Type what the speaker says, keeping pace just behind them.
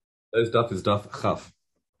Today's daf is daf chaf.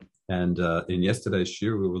 And in yesterday's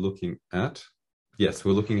shir, we were looking at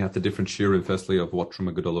the different shirim, firstly, of what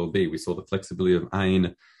Truma Gedola will be. We saw the flexibility of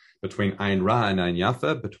Ayin between Ayin Ra and Ayin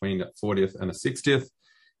Yafa, between a 40th and a 60th,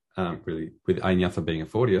 really, with Ayin Yafa being a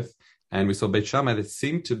 40th. And we saw Beit Shammai that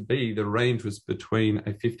seemed to be the range was between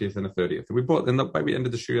a 50th and a 30th. And the way we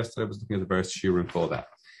ended the shir yesterday was looking at the various shirim for that.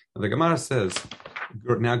 And the Gemara says,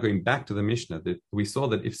 now going back to the Mishnah, that we saw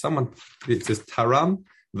that if someone, it says Taram,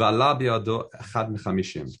 so on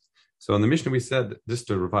the Mishnah we said, just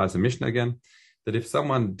to revise the Mishnah again, that if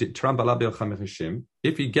someone did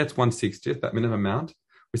if he gets 1/60th, that minimum amount,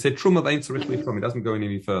 we say Truma ain't from, he doesn't go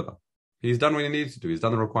any further. He's done what he needs to do. He's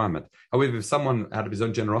done the requirement. However, if someone out of his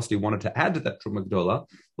own generosity wanted to add to that Truma Gdola,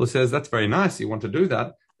 well, it says that's very nice. You want to do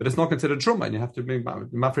that, but it's not considered Truma, and you have to be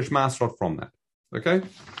mafresh masrot from that. Okay? So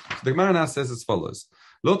the Gemara now says as follows: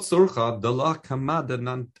 Lot surcha dala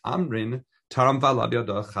kamadan amrin.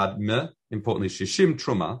 Importantly, shishim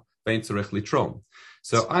truma vein tzarech litrom.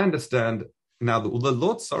 So I understand now that the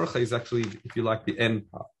Lord Sarcha is actually, if you like, the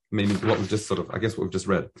end part, meaning what we've just what we've just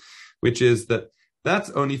read, which is that's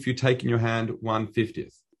only if you take in your hand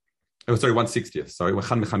 1/50th. Oh, sorry, 1/60th. Sorry,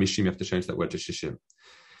 you have to change that word to shishim.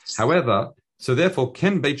 However, so therefore,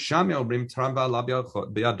 Ken Beit Shammai Omrim Taram v'Alab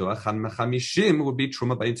Biyado Chan Mechamishim would be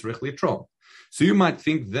truma vein tzarech litrom. So you might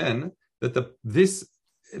think then that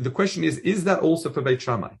the question is that also for Beit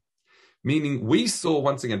Shammai? Meaning, we saw,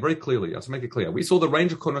 once again, very clearly, to make it clear, we saw the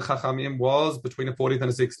range of Korban Chachamim was between a 40th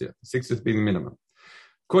and a 60th, 60th being the minimum.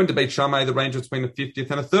 According to Beit Shammai, the range was between a 50th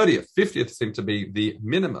and a 30th. 50th seemed to be the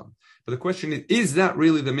minimum. But the question is that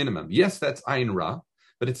really the minimum? Yes, that's Ayin Ra,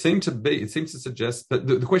 but it seems to suggest, but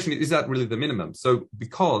the question is that really the minimum? So,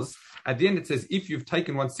 because at the end it says, if you've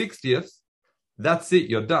taken 1/60th, that's it,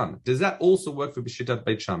 you're done. Does that also work for B'Shitat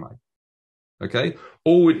Beit Shammai? Okay,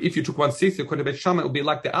 or if you took 1/60th according to Beit Shammai, it would be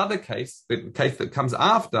like the other case, the case that comes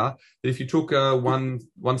after, that if you took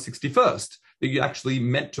 1/61st, that you actually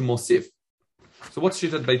meant to mosif. So what's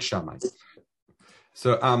shit at Beit Shammai?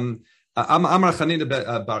 So Amar Chanina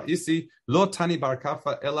bar Isi lo tani bar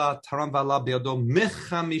kafa ela taram v'ala be'ado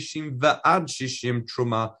mechamishim v'ad shishim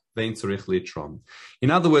truma vein tzarich litrom.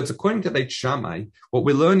 In other words, according to Beit Shammai, what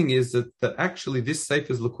we're learning is that actually this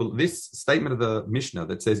statement of the Mishnah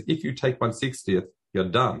that says if you take 1/60th, you're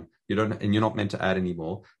done. And you're not meant to add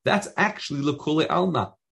anymore. That's actually l'kule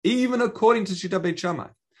alma, even according to Shita Beit Shammai.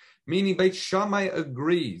 Meaning Beit Shammai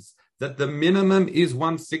agrees that the minimum is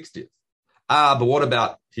 1/60th. But what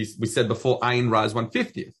about, we said before, Ayin Ra is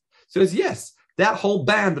 1/50th. So yes, that whole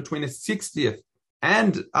band between a 60th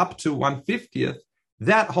and up to 1/50th,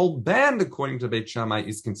 that whole band, according to Beit Shammai,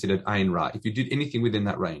 is considered Ayin Ra, if you did anything within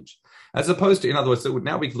that range. As opposed to, in other words, so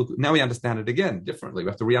now we understand it again differently. We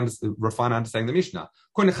have to refine our understanding the Mishnah.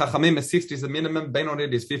 According to Chachamim, a 60th is the minimum, Ben on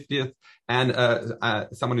it is 50th, and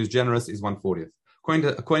someone who's generous is 1/40th.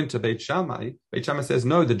 According to Beit Shammai says,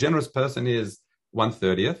 no, the generous person is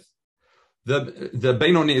 1/30th. The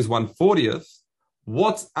Benoni is 1/40th.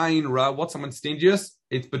 What's Ayin Ra? What's someone stingiest?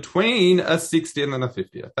 It's between a 60th and a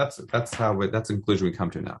 50th. That's the conclusion we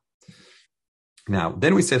come to now. Now,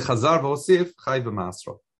 then we said Chazar v'osif Chai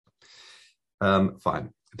v'masro.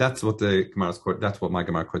 Fine. That's what the Gemara's quote. That's what my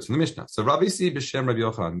Gemara quotes in the Mishnah. So Rav Isi b'Shem Rabbi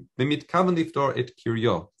Yochanan v'mitkaven liftor et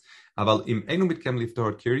kiryo, aval im enu mitkaven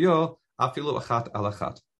liftor et kiryo afilu achat al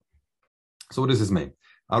achat. So what does this mean?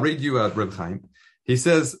 I'll read you Reb Chaim. He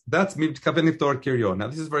says that's mitkaven liftor et kiryo. Now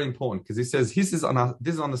this is very important because he says this is on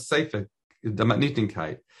the sefer the matnitin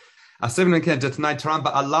kai. It's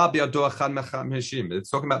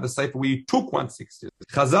talking about the sefer where you took 1/60th.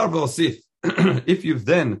 Chazar v'osif. If you've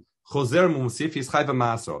then chozer musif is chayv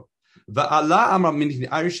ma'asor. Va'ala amar min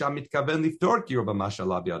arisha mitkaven liftor kiryo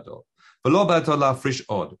b'mashallah biado. V'lo ba'ato la'afrish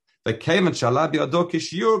od. V'kevan shallah biado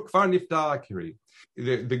kishiur kvar niftar akiri.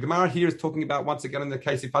 The Gemara here is talking about, once again, in the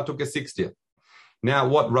case if I took a 60th. Now,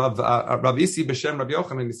 what Rav Isi b'Shem Rabbi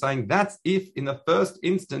Yochanan is saying, that's if in the first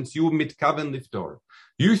instance you mitkaven liftor.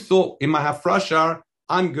 You thought in my hafrasha,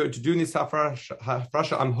 I'm going to do this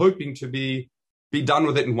hafrasha, I'm hoping to be done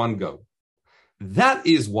with it in one go. That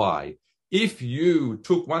is why, if you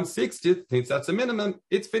took 1/60th, since that's a minimum,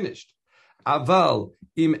 it's finished. Aval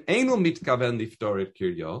im eno mitkaven liftor et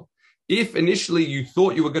kiryo. If initially you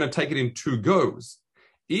thought you were going to take it in 2 goes,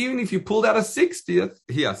 even if you pulled out a 60th,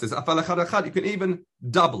 here says afal echad echad, you can even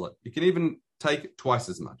double it. You can even take twice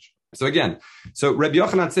as much. So again, Rabbi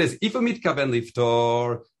Yochanan says, if a mitkaven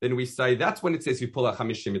liftor, then we say that's when it says you pull out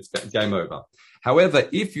chamishim, it's game over. However,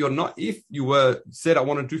 if you said I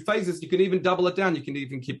want to do phases, you can even double it down. You can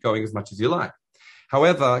even keep going as much as you like.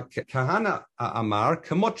 However, Kahana Amar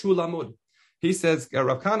kamot shu lamud. He says,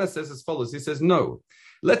 Rav Kahana says as follows. He says, no,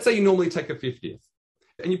 Let's say you normally take a 50th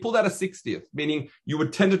and you pulled out a 60th, meaning you were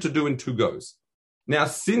tended to do in 2 goes. Now,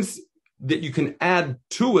 since that you can add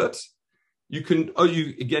to it, you weren't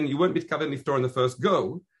mitkaven liftor in the first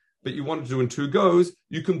go, but you wanted to do in 2 goes,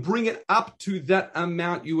 you can bring it up to that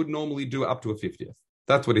amount you would normally do up to a 50th.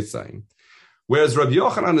 That's what it's saying. Whereas Rabbi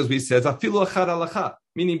Yochanan, as we said, afilu achad al achad,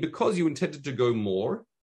 meaning because you intended to go more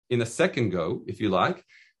in a second go, if you like,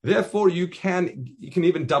 therefore you can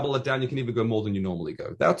even double it down. You can even go more than you normally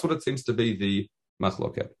go. That's what it seems to be the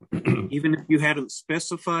machloket. Even if you hadn't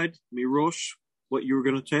specified mirosh what you were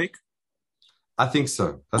going to take. I think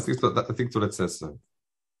so. I think what it says so.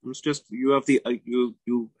 It's just you have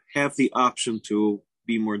the option to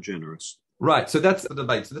be more generous. Right. So that's the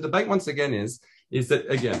debate. So the debate once again is that,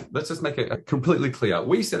 again, let's just make it completely clear.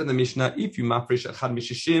 We said in the Mishnah, if you mafresh echad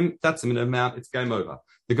mishishim, that's a minimum amount, it's game over.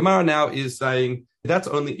 The Gemara now is saying that's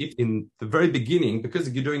only if in the very beginning, because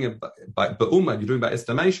you're doing it by ba'uma, you're doing it by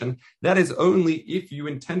estimation, that is only if you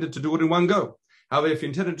intended to do it in 1 go. However, if you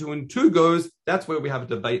intended to do it in 2 goes, that's where we have a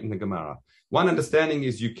debate in the Gemara. One understanding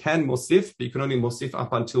is you can mosif, but you can only mosif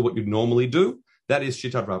up until what you normally do. That is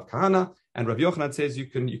Shitat Rav Kahana. And Rav Yochanan says you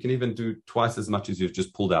can even do twice as much as you've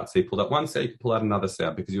just pulled out. So you pulled out 1 seah, you can pull out another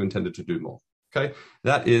seah because you intended to do more. Okay,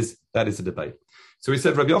 that is a debate. So he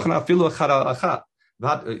said Rav Yochanan afilu achad al achad.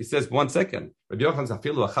 He says 1 second. Rabbi Yochanan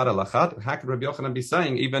afilu achad al achad. How could Rabbi Yochanan be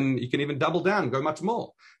saying you can even double down, go much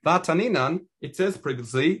more? V'ataninan, it says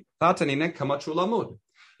previously v'ataninan kamachul amud.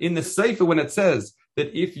 In the Sefer, when it says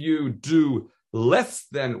that if you do less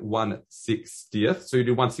than 1/60th, so you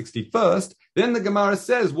do 1/61st, then the Gemara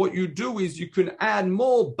says what you do is you can add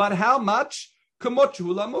more, but how much?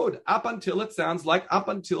 Kamochu lamud, up until it sounds like up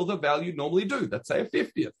until the value you normally do. Let's say a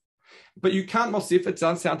 50th. But you can't mosif, it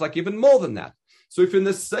sounds like even more than that. So if in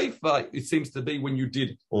the Sefer, it seems to be when you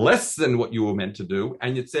did less than what you were meant to do,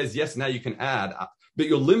 and it says, yes, now you can add, but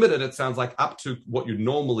you're limited, it sounds like up to what you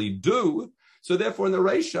normally do. So therefore in the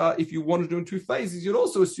Reisha, if you want to do in 2 phases, you'd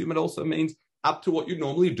also assume it also means up to what you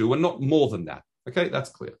normally do and not more than that. Okay, that's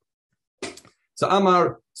clear. So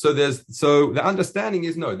the understanding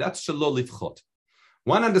is no, that's shalol lifchot.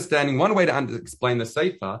 One way to explain the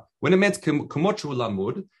Sefer, when it means kamochu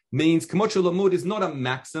lamud, means kamochu lamud is not a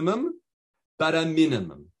maximum, but a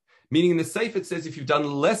minimum. Meaning in the Sefer it says if you've done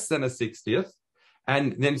less than a 60th,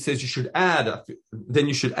 and then it says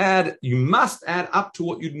you must add up to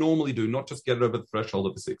what you'd normally do, not just get it over the threshold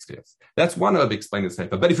of the 60th. That's one way of explaining the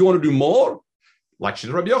Sefer. But if you want to do more, like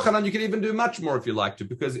Shita Rabbi Yochanan, you can even do much more if you like to,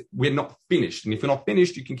 because we're not finished. And if you're not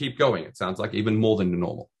finished, you can keep going. It sounds like even more than the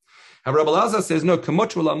normal. However, Rabbi Lazar says, no,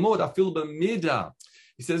 kamoch v'lamod afil b'mida.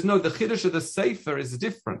 He says, no, the chiddush of the Sefer is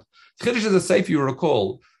different. The chiddush of the Sefer, you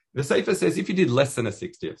recall, the Sefer says if you did less than a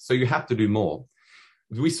 60th, so you have to do more.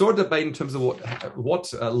 We saw a debate in terms of what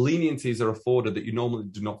leniencies are afforded that you normally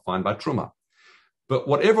do not find by Truma. But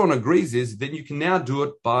what everyone agrees is then you can now do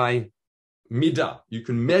it by midah. You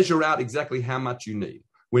can measure out exactly how much you need.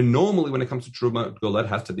 When normally when it comes to Truma, it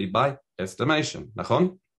has to be by estimation.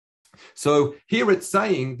 Nachon? So here it's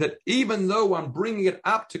saying that even though I'm bringing it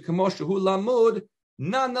up to Kamoshu Lamud,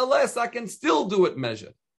 nonetheless, I can still do it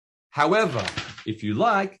measured. However, if you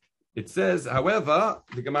like, it says, however,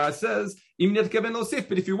 the Gemara says,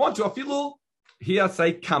 but if you want to, afilu, here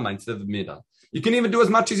say kama instead of midah. You can even do as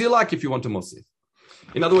much as you like if you want to mosif.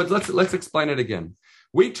 In other words, let's explain it again.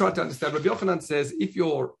 We try to understand. Rabbi Yochanan says if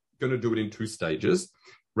you're going to do it in 2 stages,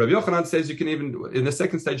 Rabbi Yochanan says you can even, in the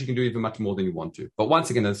second stage, you can do even much more than you want to. But once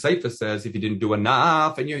again, the Sefer says if you didn't do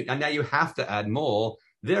enough and now you have to add more,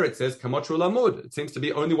 there it says kamotru lamud. It seems to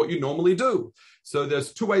be only what you normally do. So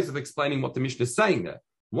there's 2 ways of explaining what the Mishnah is saying there.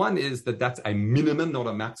 One is that that's a minimum, not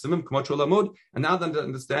a maximum, kamotru lamud. And now the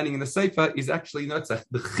understanding in the Sefer is actually, the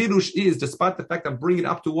chidush is, despite the fact I'm bringing it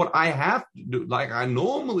up to what I have to do, like I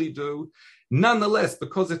normally do, nonetheless,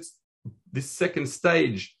 because it's this second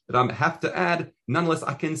stage that I have to add, nonetheless,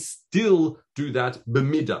 I can still do that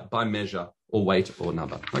b'midah, by measure or weight or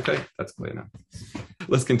number. Okay, that's clear now.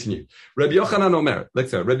 Let's continue. Rabbi Yochanan Omer.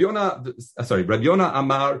 Let's say Rabbi Yona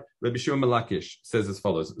Amar Rabbi Shimon Malakish says as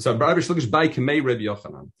follows. So Rabbi Shlokish by Kamei Rabbi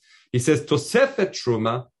Yochanan. He says Tosefet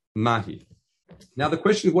Truma Mahi. Now the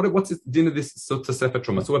question is, what's the din of this Tosefet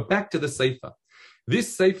Truma? So we're back to the Sefer.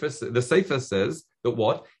 This Sefer, the Sefer says that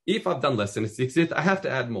what? If I've done less than a 60th, I have to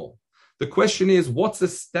add more. The question is, what's the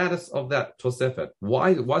status of that Tosefet?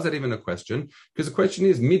 Why is that even a question? Because the question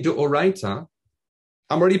is, midu oraita,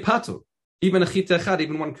 I'm already patu. Even a chita echad,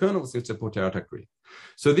 even one kernel seems to put out akri.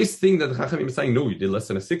 So this thing that the Chachamim is saying, no, you did less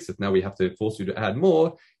than a 60th, now we have to force you to add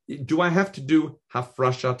more. Do I have to do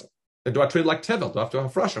hafrashat? Do I treat it like tevel? Do I have to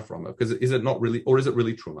hafrasha from it? Because is it not really, or is it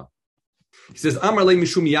really truma? He says, Amar le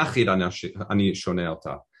mishum yachid ani shoneh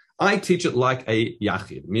ota. I teach it like a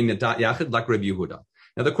yachid, meaning a yachid like Rabbi Yehuda.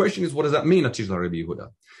 Now the question is, what does that mean? I teach like Rabbi Yehuda.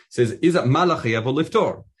 It says, is it malach chayav or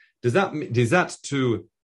liftor? Does that to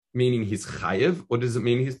meaning he's chayev, or does it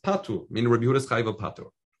mean he's patur? Meaning Rabbi Yehuda is chayev or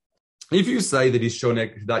patur? If you say that he's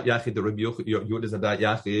shonek that yachid, the Rabbi Yehuda is a that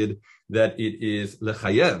yachid, that it is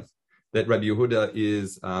lechayev, that Rabbi Yehuda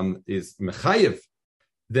is mechayev,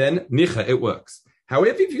 then nicha, it works.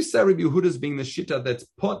 However, if you say Rabbi Yehuda is being the shita that's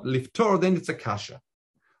pot liftor, then it's a kasha.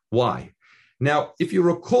 Why? Now, if you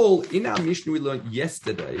recall, in our Mishnah we learned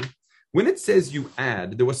yesterday, when it says you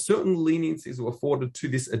add, there were certain leniencies that were afforded to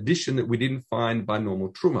this addition that we didn't find by normal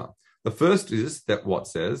truma. The first is that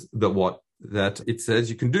that it says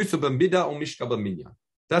you can do so b'mida or mishka b'minya.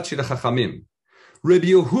 That's shita chachamim. Rabbi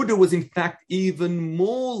Yehuda was in fact even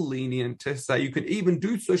more lenient to say you can even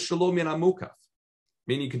do so shalom yen amukaf,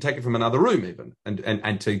 meaning you can take it from another room even,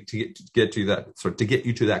 and to get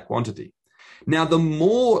you to that quantity. Now, the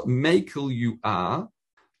more makel you are,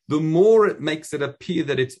 the more it makes it appear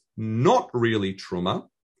that it's not really truma,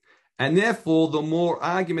 and therefore the more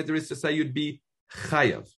argument there is to say you'd be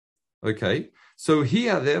chayav. Okay, so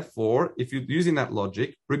here, therefore, if you're using that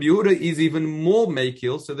logic, Rabbi Yehuda is even more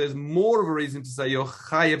makel, so there's more of a reason to say you're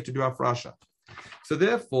chayav to do afrasha. So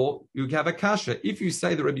therefore, you have a kasha. If you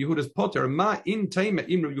say that Rabbi Yehuda is potter, ma in tema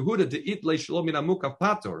in Rabbi Yehuda to it le shalom min amukaf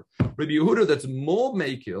pater. Rabbi Yehuda that's more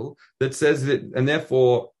makil that says that, and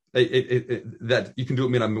therefore that you can do it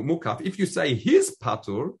min amukaf. If you say his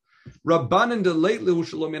pater, Rabbanan de late le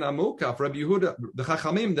shalom min amukaf. Rabbi Yehuda, the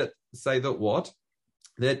chachamim that say that what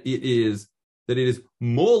that it is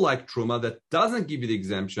more like truma that doesn't give you the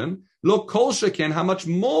exemption. Lo kol sheken, how much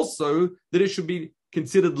more so that it should be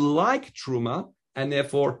considered like truma, and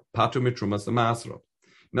therefore patu mitrumas amasrot.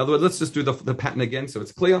 In other words, let's just do the pattern again so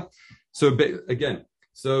it's clear. So again,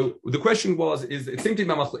 so the question was, is it seemed to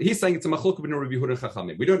be he's saying it's a machlok between Rabbi Yehuda and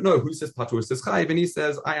Chachamim. We don't know who says patu, who says chayiv, and he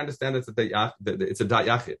says I understand it's a dat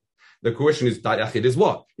yachid. The question is dat yachid is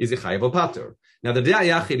what? Is it chayiv or patur? Now the dat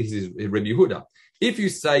yachid is Rabbi Yehuda. If you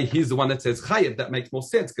say he's the one that says chayiv, that makes more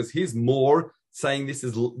sense because he's more saying this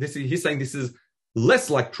is less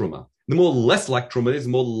like truma. The more less like truma is, the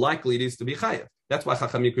more likely it is to be chayiv. That's why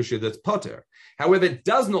Chachamim kushir that's potter. However, it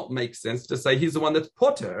does not make sense to say he's the one that's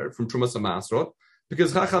potter from Trumas Amasrot,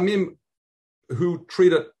 because Chachamim who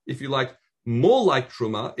treat it, if you like, more like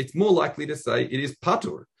Truma, it's more likely to say it is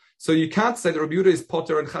patur. So you can't say that Rabbi Yehuda is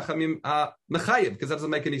potter and Chachamim are mechayev, because that doesn't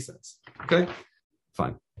make any sense. Okay,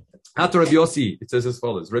 fine. After Rabbi Yossi, it says as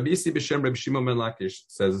follows: Rabbi Yossi b'shem Rabbi Shimon ben Lakish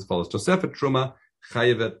says as follows: Tosefet Truma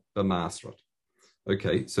chayevet b'masrot.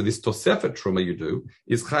 Okay, so this tosefet truma you do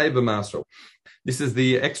is chayiv b'masrot. This is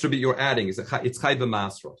the extra bit you're adding. It's chayiv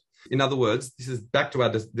b'masrot. In other words, this is back to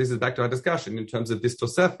our discussion in terms of this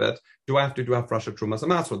tosefet. Do I have to do hafrasha trumas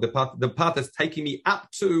amasrot? The part that's taking me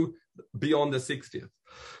up to beyond the 60th.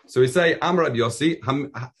 So we say Amar Rabbi Yossi.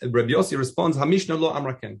 Rabbi Yossi responds Hamishna lo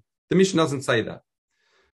amraken. The Mishnah doesn't say that.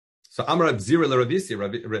 So Amar Rabbi Zira le Rabbi Yossi.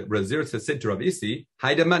 Rabbi Zira said to Rabbi Yossi,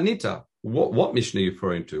 Haida matnita. What Mishnah are you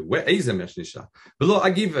referring to? Where is a Mishnah? Below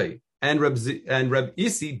Agive, and Reb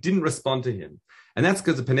Isi didn't respond to him, and that's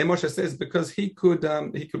because the Penei Moshe says because he could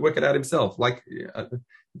work it out himself. Like I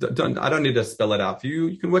don't need to spell it out for you.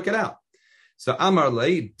 You can work it out. So Amar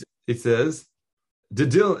Leid, it says the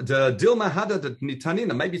Dilma Hada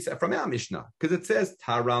Nitanina. Maybe it's from our Mishnah because it says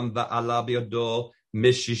Taram va'ala biyado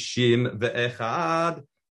meshishim ve'echad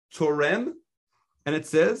torem, and it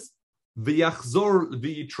says v'yachzor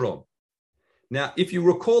v'yitrom. Now, if you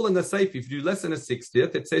recall in the Seif, if you do less than a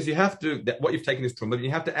 60th, it says you have to, what you've taken is truma, but you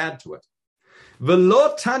have to add to it.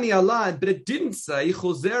 V'lo tani alad, but it didn't say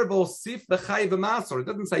choser v'osif v'chay v'masor. It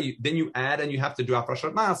doesn't say then you add and you have to do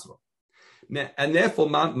afrashat masor. And therefore,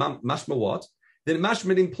 mashma what? Then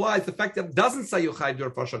mashma implies the fact that it doesn't say you chay do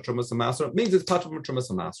afrashat trumas masor. It means it's part of trumas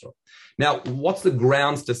masor. Now, what's the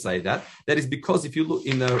grounds to say that? That is because if you look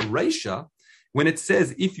in the Reisha, when it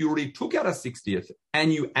says if you already took out a 60th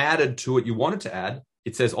and you added to it, you wanted to add,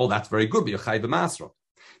 it says, oh, that's very good, but you're chayv masrot.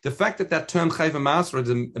 The fact that term chayv masrot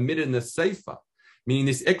is omitted in the sefer, meaning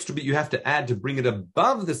this extra bit you have to add to bring it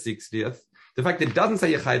above the 60th, the fact that it doesn't say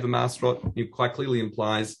you're chayv masrot, it quite clearly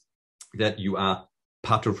implies that you are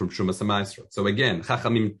patur from shumas masrot. So again,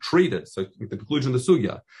 chachamim treat it. So the conclusion of the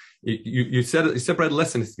sugya, you separate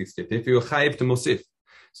less than a 60th. If you're chayv to mosif,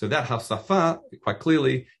 so that hafsafa quite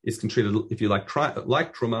clearly is treated, if you like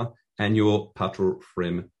truma, and your patur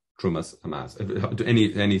from trumas amas.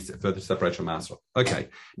 Any further separation masra. Okay.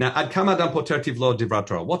 Now ad kama dan potertiv lo divrat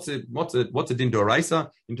Torah. What's a din doraisa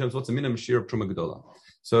in terms of what's a minimum share of truma gedola?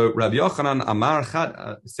 So Rabbi Yochanan Amar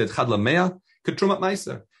said chad lamea could trumat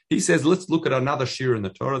meiser. He says, let's look at another shir in the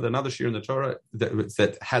Torah. Another shir in the Torah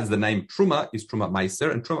that has the name Truma is Truma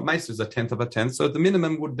Meiser, and Truma Meiser is a tenth of a tenth. So the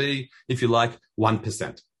minimum would be, if you like,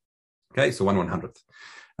 1%. Okay, so 1/100th.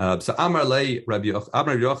 So Amar Lei Rabbi Yochanan.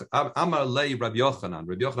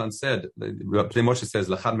 Rabbi Yochanan said, Pnei Moshe says,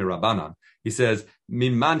 Lachad mi Rabbanan. He says,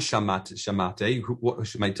 Min man shamate,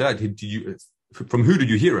 from who did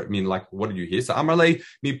you hear it? I mean, like, what did you hear? So Amar Lei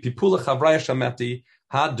mi pipula chavraya shamati.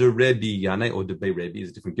 Had de Rebbe Yane or de Be Rebbe is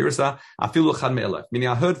a different girsa. Afilu chad me'elef. Meaning,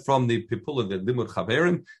 I heard from the people of the Limud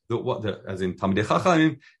Chaverim, as in Talmidei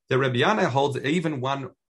Chachamim, the Rebbe Yane holds even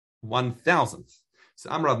 1/1000th. So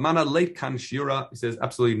Amrav Mana late kan shira. He says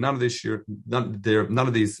absolutely none of this shir. None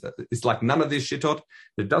of these. It's like none of these shitot.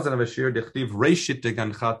 It doesn't have a shir. Dechtiv reishit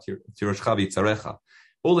deganchat tirashchavi tzarecha.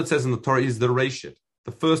 All it says in the Torah is the reishit,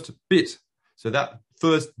 the first bit. So that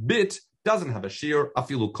first bit doesn't have a shir.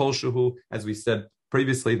 Afilu kol shehu, as we said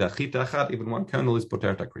previously, the chita achat, even one kernel is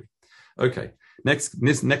poter takri. Okay, next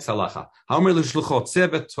halacha. Haomer l'shluchot tzeh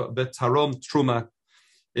betarom truma.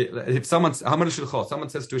 If someone says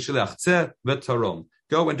to a shliach tzeh betarom,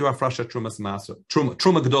 go and do a frasha trumas maser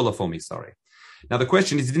truma gedola for me. Sorry. Now the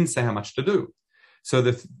question is, he didn't say how much to do. So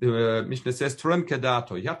the Mishnah says terem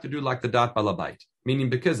kedato. You have to do like the dat balabait, meaning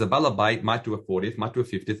because the balabait might do a 40th, might do a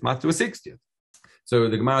 50th, might do a 60th. So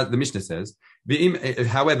the Mishnah says,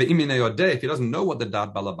 however, if he doesn't know what the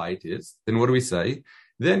dat balabait is, then what do we say?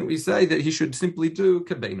 Then we say that he should simply do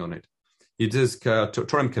kabein on it. He does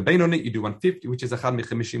torem kabein on it. You do 150, which is a chad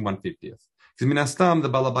mechemishim 150th. Because minastam the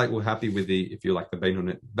balabait will happy with the, if you like, the bein on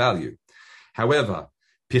it value. However,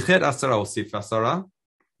 pichet asara or sif asara,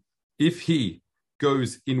 if he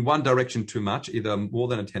goes in one direction too much, either more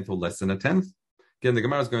than a tenth or less than a tenth, again the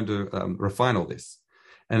Gemara is going to refine all this.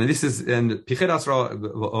 And this is and Pichet Asra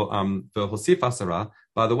Hosif Asara.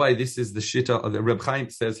 By the way, this is the shita of the Reb Chaim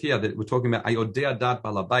says here that we're talking about Ayodea Dat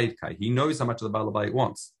Balabait Kai. He knows how much the Balabait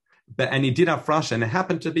wants, and he did have frasha, and it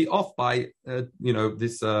happened to be off by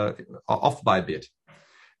this off by a bit.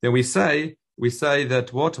 Then we say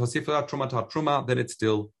that what Hosif Truma that it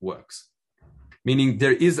still works. Meaning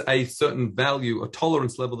there is a certain value, a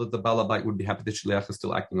tolerance level that the Balabait would be happy that Shliach is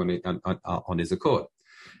still acting on it on his accord.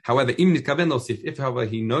 However, if however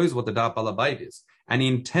he knows what the Da'at Balabait is, and he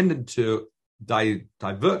intended to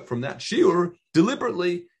divert from that shiur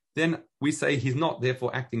deliberately, then we say he's not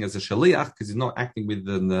therefore acting as a shaliach because he's not acting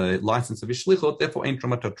within the license of his shlichut. Therefore, ein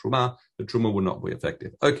truma to truma, the truma will not be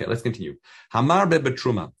effective. Okay, let's continue. Hamar be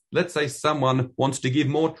truma. Let's say someone wants to give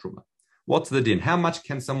more truma. What's the din? How much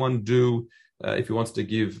can someone do if he wants to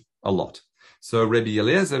give a lot? So Rabbi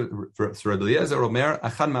Eliezer Omer,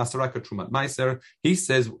 Achan Ma'asaraka Trumat Meiser, he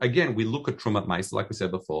says, again, we look at Trumat Meiser, like we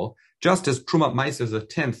said before, just as Trumat Meiser is a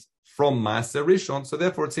tenth from Meiser Rishon, so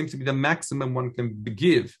therefore it seems to be the maximum one can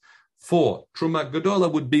give for Trumat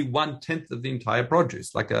Gedola would be 1/10 of the entire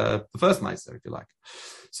produce, like the first Meiser, if you like.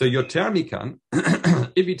 So your Termikan,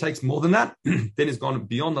 if he takes more than that, then he's gone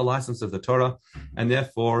beyond the license of the Torah, and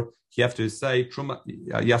therefore you have to say,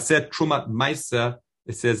 Yaset Trumat Meiser,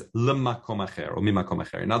 it says l'makom acher or mimakom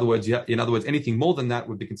acher. In other words, anything more than that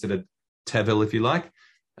would be considered tevel, if you like,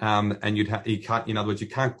 and you can't. In other words, you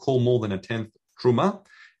can't call more than a tenth truma,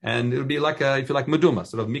 and it would be like if you like meduma,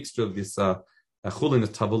 sort of mixture of this chulin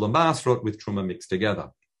tavul and masrot with truma mixed together.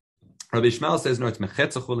 Rabbi Ishmael says no, it's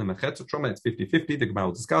mechetza chulin, mechetza truma. It's 50-50. The Gemara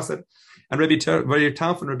will discuss it. And Rabbi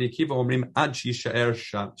Tarf and Rabbi Akiva omrim ad shishaer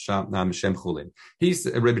shem chulin.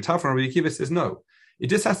 Rabbi Tarf and Rabbi Akiva says no. It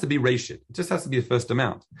just has to be reshit. It just has to be the first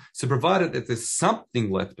amount. So provided that there's something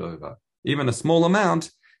left over, even a small amount,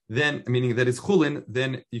 then meaning that it's chulin,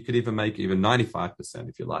 then you could even make even 95%,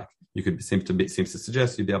 if you like. You could seems to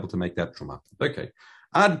suggest you'd be able to make that truma. Okay.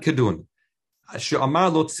 Ad kadun. So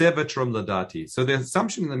the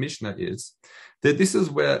assumption in the Mishnah is that this is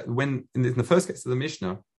where, when in the first case of the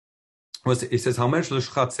Mishnah, it says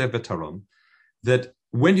that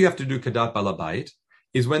when you have to do kadat balabait,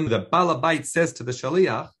 is when the balabait says to the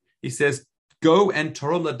shaliach, he says, go and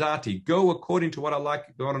torom ladati, go according to what I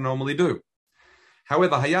normally do.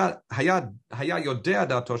 However, haya yodea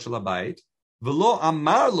dato shalabait, v'lo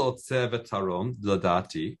amar lo tzeh v'tarom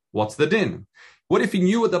ladati, what's the din? What if he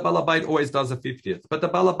knew what the balabait always does a 50th, but the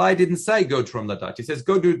balabait didn't say go torom ladati, he says,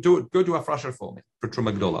 go do a frasher for me, for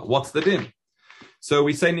truma gdola. What's the din? So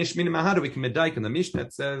we say nishmin mahada, we can medaik in the Mishnah,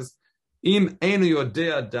 it says, im enu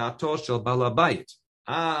yodea dato shel balabait.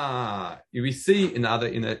 We see that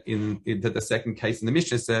the second case in the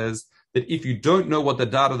Mishnah says that if you don't know what the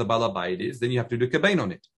data of the balabait is, then you have to do kabein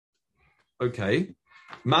on it. Okay,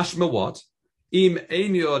 mashma what? Im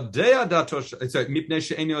ein yodea dato. So mipnei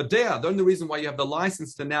she'ein yodea. The only reason why you have the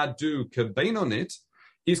license to now do kabein on it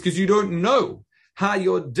is because you don't know.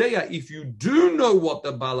 Hayodea, if you do know what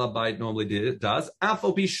the Balabait normally does,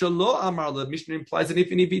 Afopi Shalo Amar, the Mishnah implies that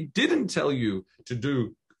even if he didn't tell you to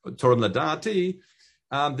do Torah Ladati,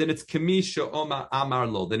 then it's Kamisha Omar Amar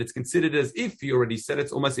Lo. Then it's considered as if he already said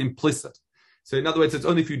it's almost implicit. So in other words, it's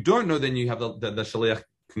only if you don't know, then you have the Shaliach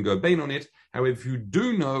can go bain on it. However, if you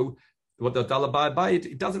do know what the Dalabay by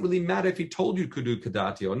it doesn't really matter if he told you Kudu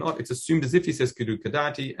Kadati or not. It's assumed as if he says Kudu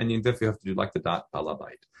Kadati, and you therefore have to do like the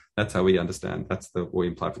Dalabay. That's how we understand. That's the way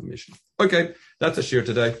implied from the mission. Okay, that's a shir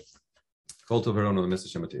today. Kol tov v'rono, Mr.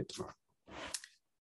 Shemati tomorrow.